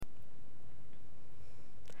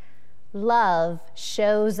Love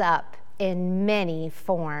shows up in many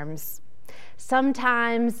forms.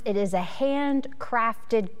 Sometimes it is a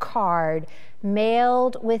handcrafted card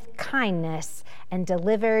mailed with kindness and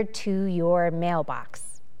delivered to your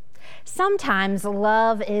mailbox. Sometimes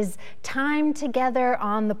love is time together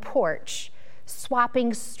on the porch,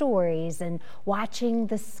 swapping stories and watching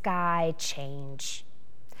the sky change.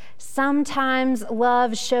 Sometimes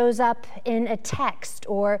love shows up in a text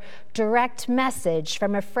or direct message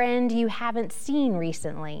from a friend you haven't seen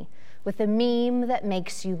recently with a meme that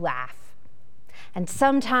makes you laugh. And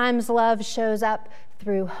sometimes love shows up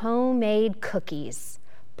through homemade cookies,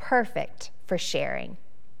 perfect for sharing.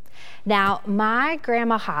 Now, my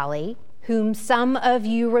Grandma Holly, whom some of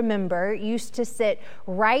you remember, used to sit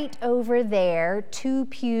right over there, 2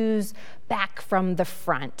 pews back from the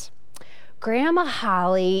front. Grandma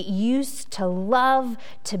Holly used to love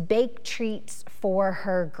to bake treats for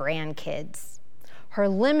her grandkids. Her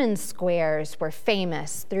lemon squares were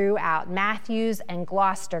famous throughout Matthews and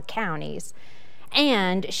Gloucester counties,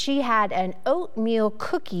 and she had an oatmeal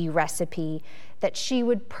cookie recipe that she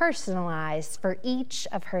would personalize for each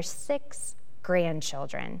of her 6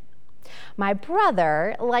 grandchildren. My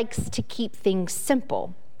brother likes to keep things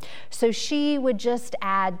simple, so she would just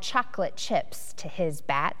add chocolate chips to his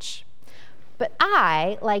batch. But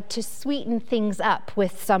I like to sweeten things up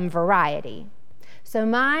with some variety. So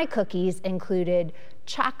my cookies included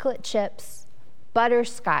chocolate chips,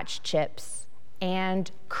 butterscotch chips,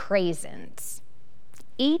 and craisins.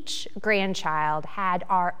 Each grandchild had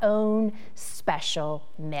our own special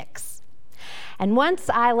mix. And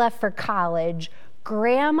once I left for college,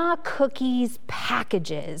 Grandma Cookies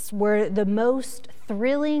packages were the most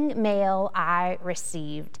thrilling mail I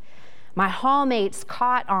received. My hallmates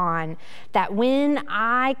caught on that when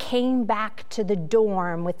I came back to the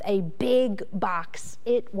dorm with a big box,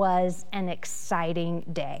 it was an exciting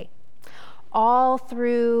day. All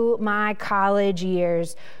through my college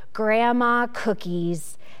years, Grandma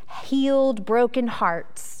Cookies healed broken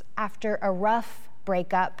hearts after a rough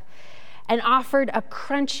breakup and offered a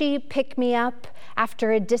crunchy pick-me-up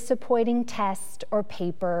after a disappointing test or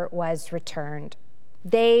paper was returned.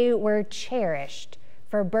 They were cherished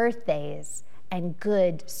for birthdays and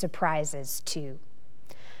good surprises too.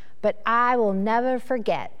 But I will never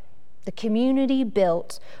forget the community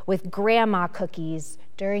built with Grandma Cookies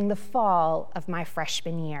during the fall of my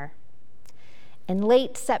freshman year. In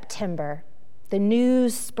late September, the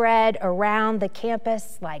news spread around the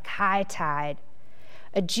campus like high tide.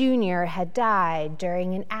 A junior had died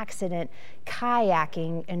during an accident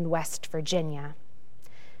kayaking in West Virginia.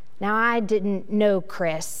 Now, I didn't know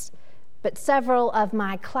Chris, but several of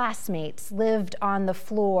my classmates lived on the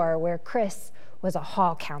floor where Chris was a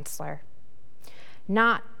hall counselor.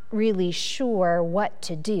 Not really sure what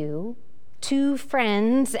to do, 2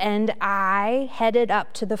 friends and I headed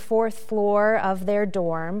up to the 4th floor of their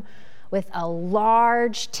dorm with a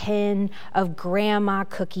large tin of Grandma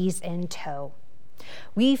Cookies in tow.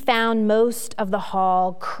 We found most of the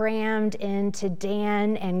hall crammed into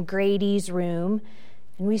Dan and Grady's room,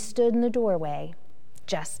 and we stood in the doorway,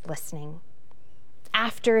 just listening.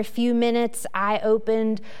 After a few minutes, I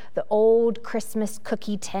opened the old Christmas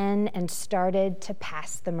cookie tin and started to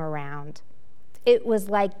pass them around. It was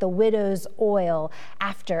like the widow's oil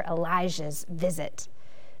after Elijah's visit.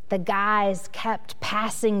 The guys kept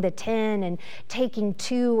passing the tin and taking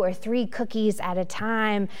 2 or 3 cookies at a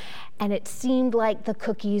time, and it seemed like the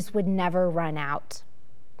cookies would never run out.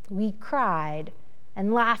 We cried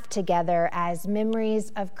and laughed together as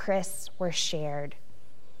memories of Chris were shared.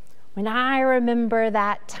 When I remember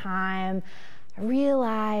that time, I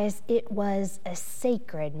realize it was a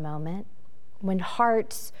sacred moment when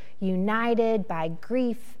hearts united by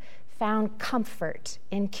grief found comfort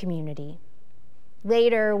in community.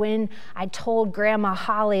 Later, when I told Grandma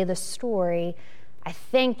Holly the story, I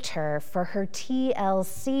thanked her for her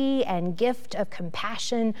TLC and gift of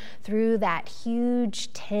compassion through that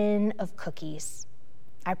huge tin of cookies.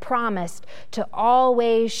 I promised to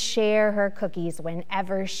always share her cookies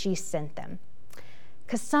whenever she sent them.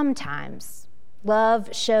 'Cause sometimes love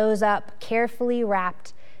shows up carefully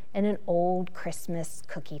wrapped in an old Christmas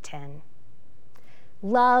cookie tin.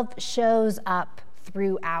 Love shows up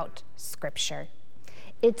throughout Scripture.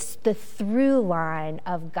 It's the through line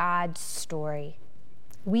of God's story.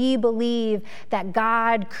 We believe that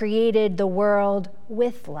God created the world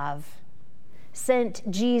with love,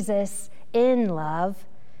 sent Jesus in love,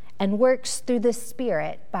 and works through the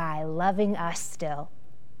Spirit by loving us still.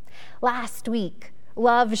 Last week,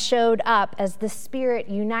 love showed up as the Spirit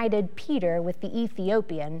united Peter with the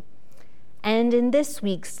Ethiopian. And in this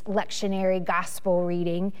week's lectionary gospel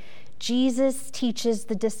reading, Jesus teaches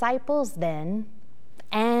the disciples then,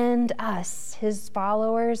 and us, his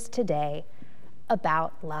followers today,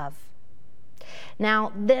 about love.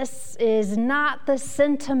 Now, this is not the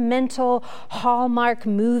sentimental Hallmark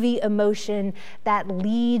movie emotion that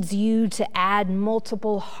leads you to add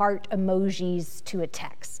multiple heart emojis to a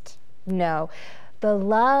text. No, the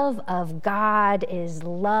love of God is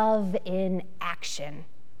love in action.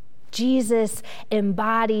 Jesus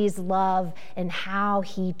embodies love in how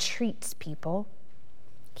he treats people,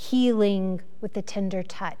 healing with a tender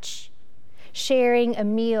touch, sharing a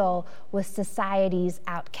meal with society's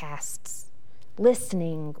outcasts,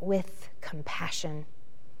 listening with compassion.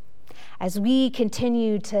 As we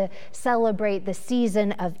continue to celebrate the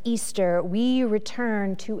season of Easter, we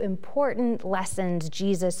return to important lessons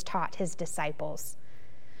Jesus taught his disciples.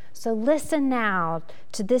 So listen now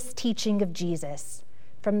to this teaching of Jesus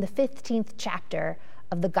from the 15th chapter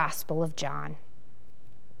of the Gospel of John.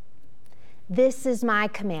 This is my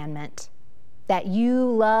commandment, that you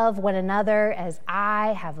love one another as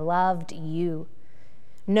I have loved you.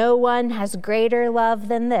 No one has greater love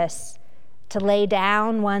than this, to lay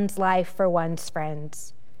down one's life for one's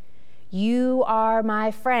friends. You are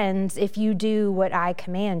my friends if you do what I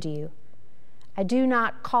command you. I do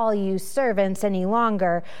not call you servants any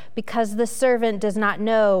longer, because the servant does not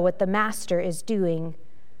know what the master is doing.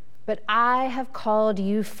 But I have called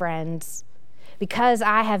you friends, because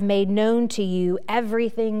I have made known to you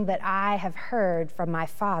everything that I have heard from my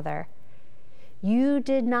Father. You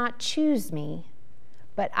did not choose me,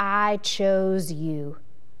 but I chose you.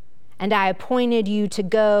 And I appointed you to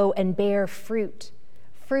go and bear fruit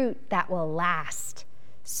that will last,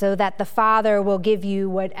 so that the Father will give you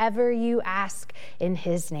whatever you ask in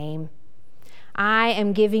his name. I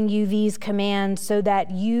am giving you these commands so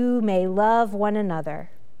that you may love one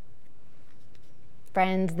another.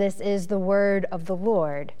 Friends, this is the word of the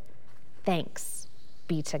Lord. Thanks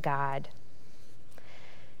be to God.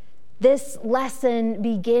 This lesson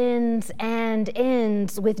begins and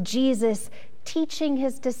ends with Jesus teaching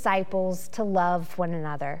his disciples to love one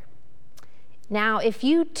another. Now, if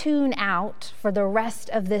you tune out for the rest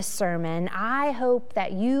of this sermon, I hope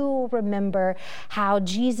that you will remember how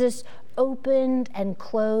Jesus opened and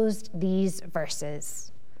closed these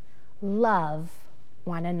verses. Love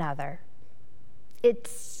one another.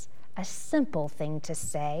 It's a simple thing to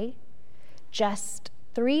say, just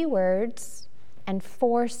 3 words and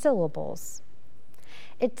 4 syllables.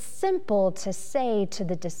 It's simple to say to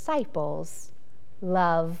the disciples,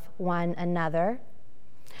 love one another.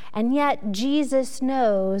 And yet Jesus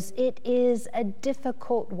knows it is a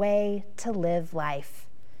difficult way to live life.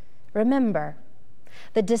 Remember,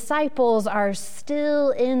 the disciples are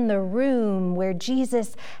still in the room where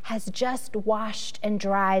Jesus has just washed and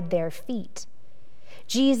dried their feet.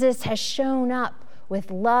 Jesus has shown up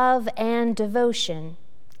with love and devotion,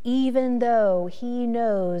 even though he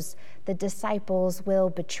knows the disciples will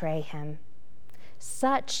betray him.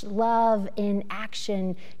 Such love in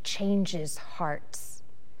action changes hearts.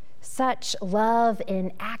 Such love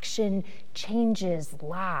in action changes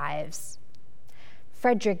lives.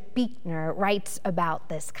 Frederick Buechner writes about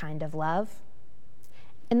this kind of love.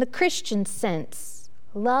 In the Christian sense,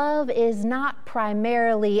 love is not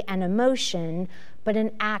primarily an emotion, but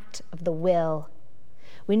an act of the will.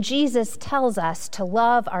 When Jesus tells us to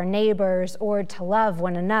love our neighbors or to love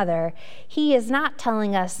one another, he is not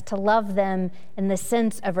telling us to love them in the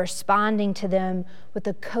sense of responding to them with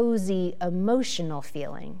a cozy emotional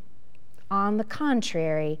feeling. On the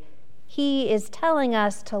contrary, he is telling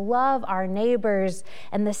us to love our neighbors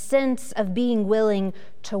in the sense of being willing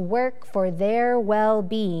to work for their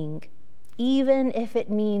well-being, even if it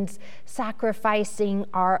means sacrificing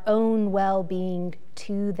our own well-being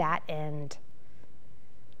to that end.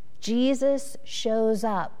 Jesus shows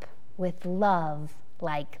up with love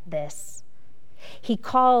like this. He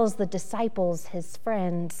calls the disciples his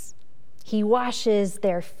friends. He washes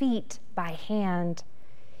their feet by hand.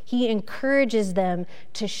 He encourages them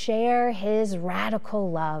to share his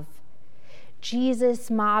radical love.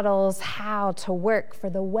 Jesus models how to work for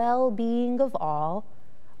the well-being of all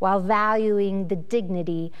while valuing the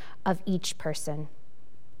dignity of each person.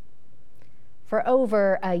 For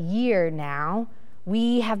over a year now,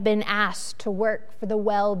 we have been asked to work for the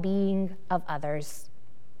well-being of others.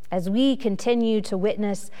 As we continue to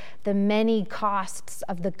witness the many costs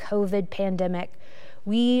of the COVID pandemic,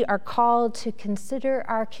 we are called to consider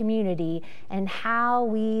our community and how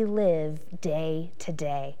we live day to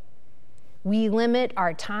day. We limit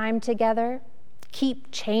our time together,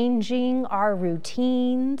 keep changing our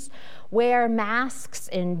routines, wear masks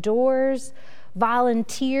indoors,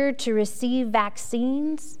 volunteer to receive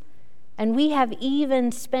vaccines, And we have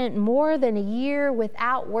even spent more than a year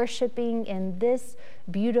without worshiping in this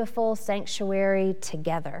beautiful sanctuary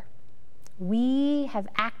together. We have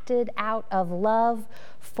acted out of love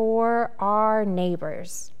for our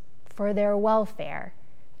neighbors, for their welfare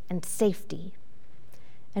and safety.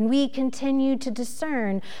 And we continue to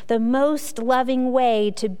discern the most loving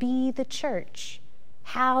way to be the church,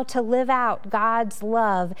 how to live out God's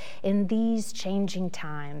love in these changing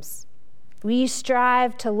times. We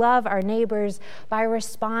strive to love our neighbors by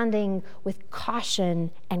responding with caution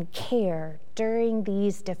and care during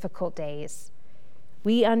these difficult days.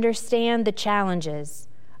 We understand the challenges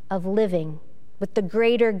of living with the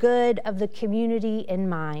greater good of the community in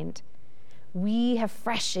mind. We have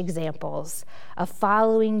fresh examples of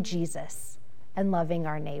following Jesus and loving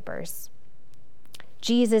our neighbors.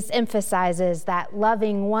 Jesus emphasizes that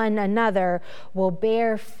loving one another will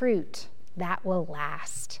bear fruit that will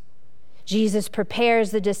last. Jesus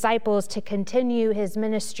prepares the disciples to continue his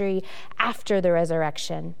ministry after the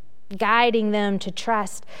resurrection, guiding them to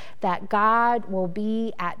trust that God will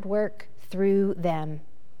be at work through them.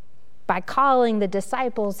 By calling the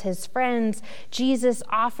disciples his friends, Jesus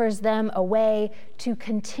offers them a way to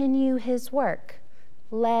continue his work,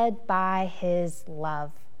 led by his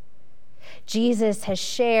love. Jesus has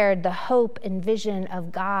shared the hope and vision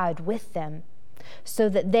of God with them so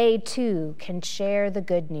that they too can share the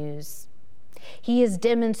good news. He has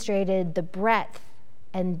demonstrated the breadth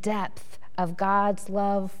and depth of God's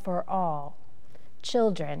love for all: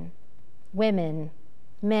 children, women,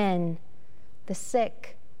 men, the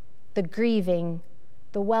sick, the grieving,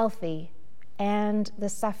 the wealthy, and the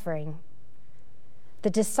suffering.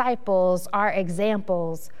 The disciples are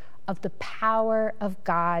examples of the power of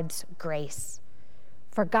God's grace,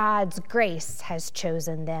 for God's grace has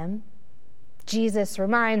chosen them. Jesus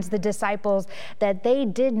reminds the disciples that they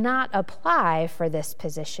did not apply for this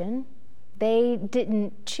position. They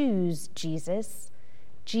didn't choose Jesus.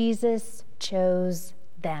 Jesus chose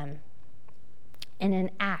them in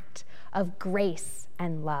an act of grace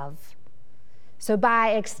and love. So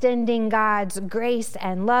by extending God's grace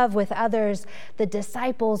and love with others, the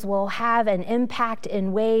disciples will have an impact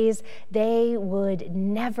in ways they would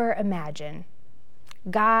never imagine.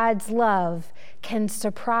 God's love can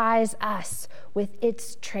surprise us with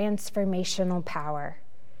its transformational power.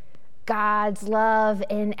 God's love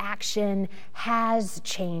in action has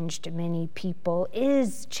changed many people,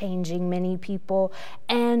 is changing many people,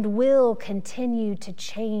 and will continue to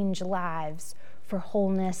change lives for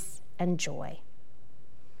wholeness and joy.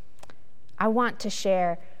 I want to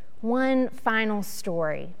share one final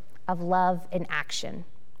story of love in action.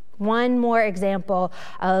 One more example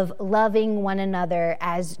of loving one another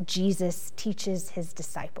as Jesus teaches his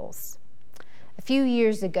disciples. A few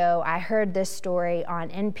years ago, I heard this story on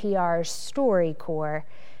NPR's StoryCorps,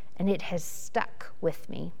 and it has stuck with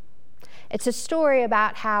me. It's a story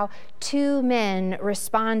about how two men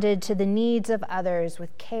responded to the needs of others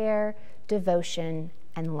with care, devotion,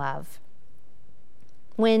 and love.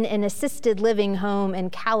 When an assisted living home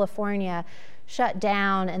in California shut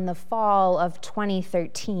down in the fall of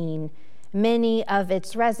 2013, many of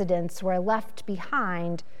its residents were left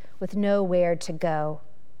behind with nowhere to go.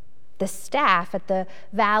 The staff at the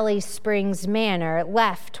Valley Springs Manor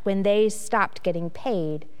left when they stopped getting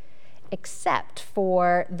paid, except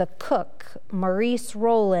for the cook, Maurice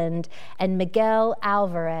Rowland, and Miguel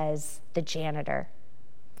Alvarez, the janitor.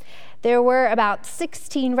 There were about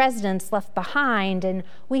 16 residents left behind, and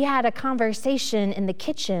we had a conversation in the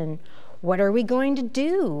kitchen. "What are we going to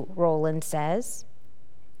do?" Rowland says.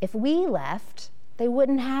 "If we left, they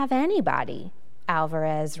wouldn't have anybody,"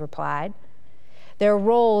 Alvarez replied. Their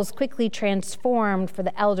roles quickly transformed for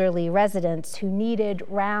the elderly residents who needed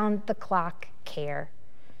round-the-clock care.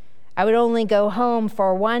 "I would only go home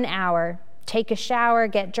for 1 hour, take a shower,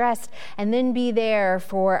 get dressed, and then be there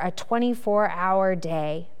for a 24-hour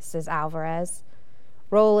day," says Alvarez.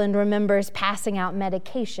 Rowland remembers passing out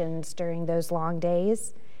medications during those long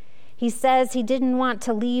days. He says he didn't want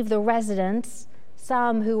to leave the residents,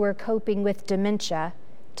 some who were coping with dementia,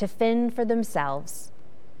 to fend for themselves.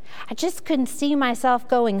 "I just couldn't see myself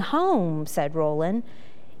going home," said Rowland.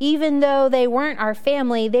 "Even though they weren't our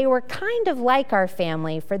family, they were kind of like our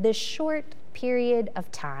family for this short period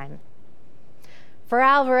of time." For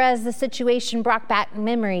Alvarez, the situation brought back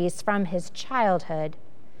memories from his childhood.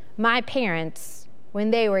 "My parents,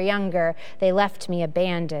 when they were younger, they left me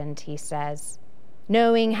abandoned," he says.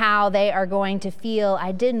 "Knowing how they are going to feel,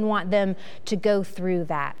 I didn't want them to go through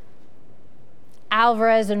that."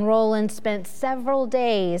 Alvarez and Rowland spent several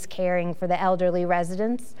days caring for the elderly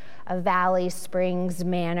residents of Valley Springs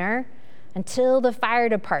Manor until the fire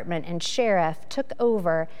department and sheriff took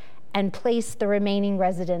over and place the remaining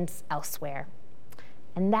residents elsewhere.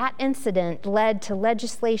 And that incident led to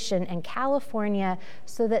legislation in California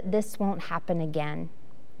so that this won't happen again,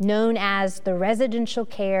 known as the Residential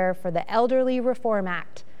Care for the Elderly Reform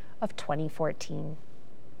Act of 2014.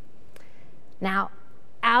 Now,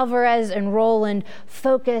 Alvarez and Rowland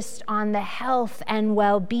focused on the health and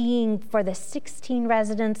well-being for the 16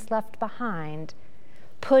 residents left behind,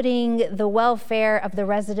 putting the welfare of the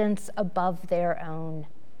residents above their own.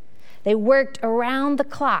 They worked around the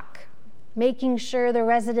clock, making sure the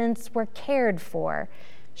residents were cared for,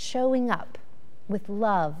 showing up with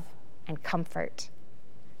love and comfort.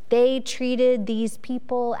 They treated these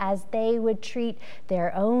people as they would treat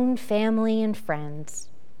their own family and friends.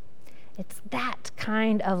 It's that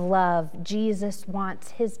kind of love Jesus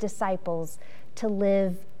wants his disciples to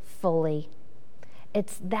live fully.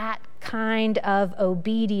 It's that kind of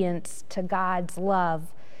obedience to God's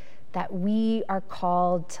love that we are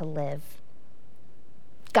called to live.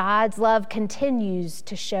 God's love continues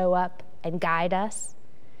to show up and guide us.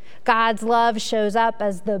 God's love shows up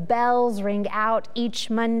as the bells ring out each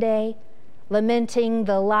Monday, lamenting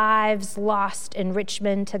the lives lost in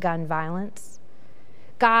Richmond to gun violence.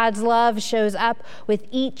 God's love shows up with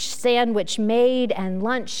each sandwich made and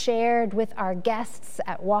lunch shared with our guests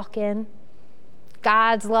at walk-in.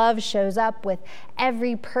 God's love shows up with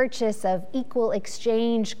every purchase of Equal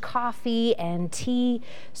Exchange coffee and tea,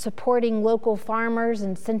 supporting local farmers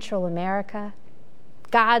in Central America.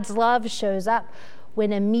 God's love shows up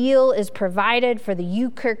when a meal is provided for the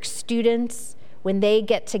UKirk students when they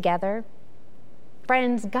get together.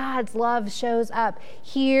 Friends, God's love shows up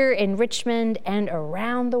here in Richmond and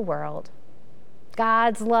around the world.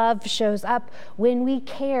 God's love shows up when we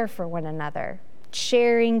care for one another,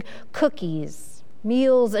 sharing cookies,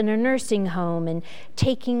 meals in a nursing home, and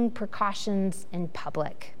taking precautions in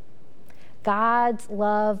public. God's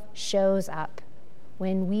love shows up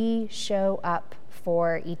when we show up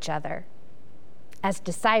for each other. As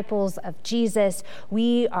disciples of Jesus,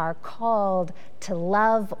 we are called to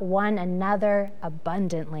love one another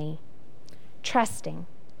abundantly, trusting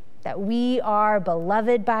that we are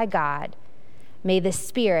beloved by God. May the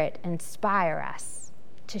Spirit inspire us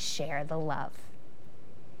to share the love.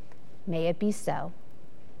 May it be so.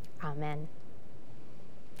 Amen.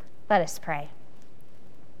 Let us pray.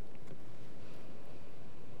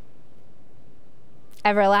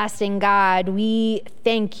 Everlasting God, we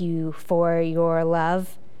thank you for your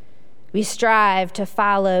love. We strive to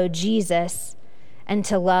follow Jesus and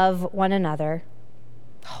to love one another.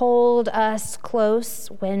 Hold us close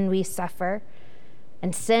when we suffer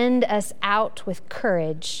and send us out with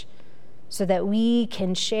courage so that we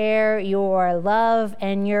can share your love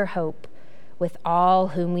and your hope with all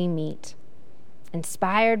whom we meet.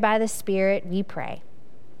 Inspired by the Spirit, we pray.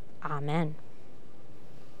 Amen.